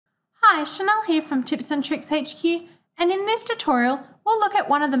Hi, Chanel here from Tips and Tricks HQ, and in this tutorial, we'll look at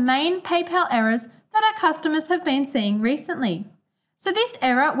one of the main PayPal errors that our customers have been seeing recently. So this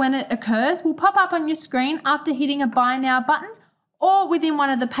error, when it occurs, will pop up on your screen after hitting a Buy Now button or within one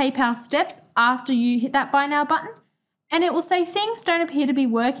of the PayPal steps after you hit that Buy Now button, and it will say things don't appear to be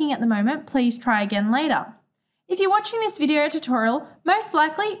working at the moment, please try again later. If you're watching this video tutorial, most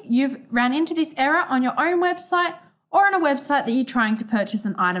likely you've ran into this error on your own website or on a website that you're trying to purchase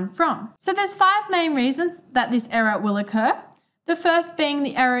an item from. So there's 5 main reasons that this error will occur. The first being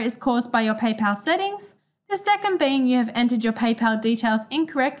the error is caused by your PayPal settings. The second being you have entered your PayPal details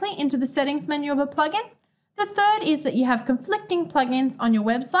incorrectly into the settings menu of a plugin. The third is that you have conflicting plugins on your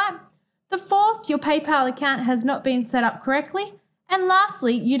website. The fourth, your PayPal account has not been set up correctly. And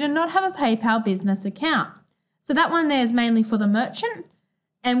lastly, you do not have a PayPal business account. So that one there is mainly for the merchant,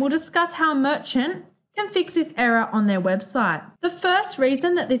 and we'll discuss how a merchant can fix this error on their website. The first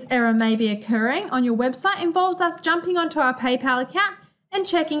reason that this error may be occurring on your website involves us jumping onto our PayPal account and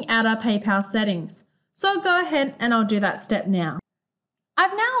checking out our PayPal settings. So I'll go ahead and I'll do that step now.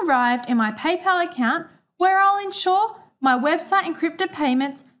 I've now arrived in my PayPal account where I'll ensure my website encrypted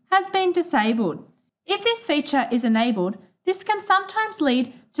payments has been disabled. If this feature is enabled, this can sometimes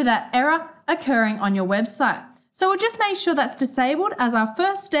lead to that error occurring on your website. So we'll just make sure that's disabled as our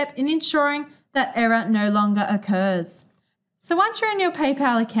first step in ensuring that error no longer occurs. So once you're in your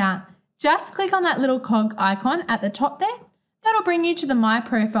PayPal account, just click on that little cog icon at the top there. That'll bring you to the My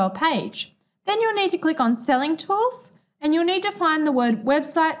Profile page. Then you'll need to click on Selling Tools and you'll need to find the word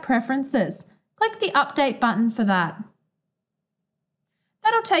Website Preferences. Click the Update button for that.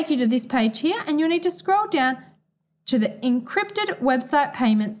 That'll take you to this page here and you'll need to scroll down to the Encrypted Website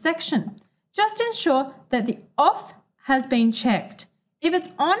Payments section. Just ensure that the off has been checked. If it's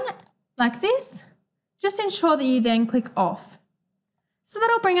on like this, just ensure that you then click off. So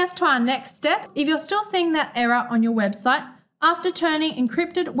that'll bring us to our next step. If you're still seeing that error on your website after turning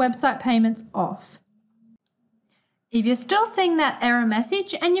encrypted website payments off. If you're still seeing that error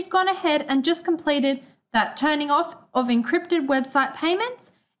message and you've gone ahead and just completed that turning off of encrypted website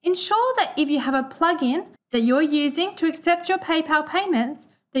payments, ensure that if you have a plugin that you're using to accept your PayPal payments,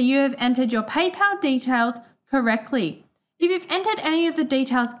 that you have entered your PayPal details correctly. If you've entered any of the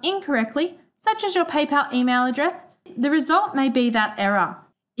details incorrectly, such as your PayPal email address, the result may be that error.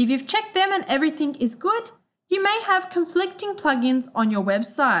 If you've checked them and everything is good, you may have conflicting plugins on your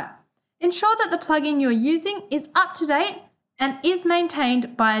website. Ensure that the plugin you're using is up to date and is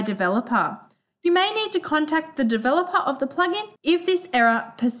maintained by a developer. You may need to contact the developer of the plugin if this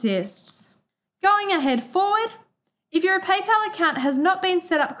error persists. Going ahead forward, if your PayPal account has not been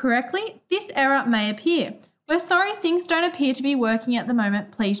set up correctly, this error may appear. We're sorry things don't appear to be working at the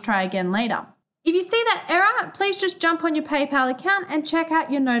moment, please try again later. If you see that error, please just jump on your PayPal account and check out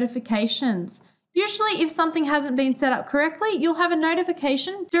your notifications. Usually if something hasn't been set up correctly, you'll have a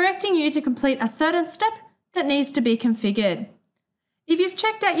notification directing you to complete a certain step that needs to be configured. If you've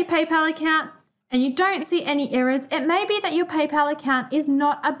checked out your PayPal account and you don't see any errors, it may be that your PayPal account is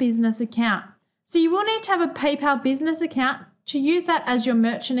not a business account. So you will need to have a PayPal business account to use that as your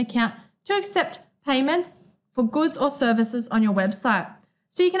merchant account to accept payments for goods or services on your website.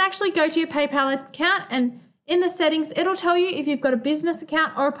 So you can actually go to your PayPal account and in the settings, it'll tell you if you've got a business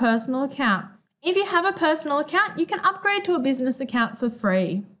account or a personal account. If you have a personal account, you can upgrade to a business account for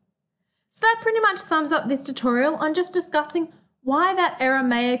free. So that pretty much sums up this tutorial on just discussing why that error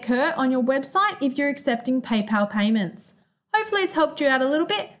may occur on your website if you're accepting PayPal payments. Hopefully it's helped you out a little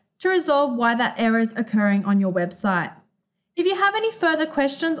bit to resolve why that error is occurring on your website. If you have any further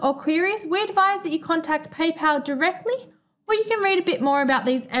questions or queries, we advise that you contact PayPal directly, or you can read a bit more about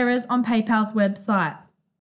these errors on PayPal's website.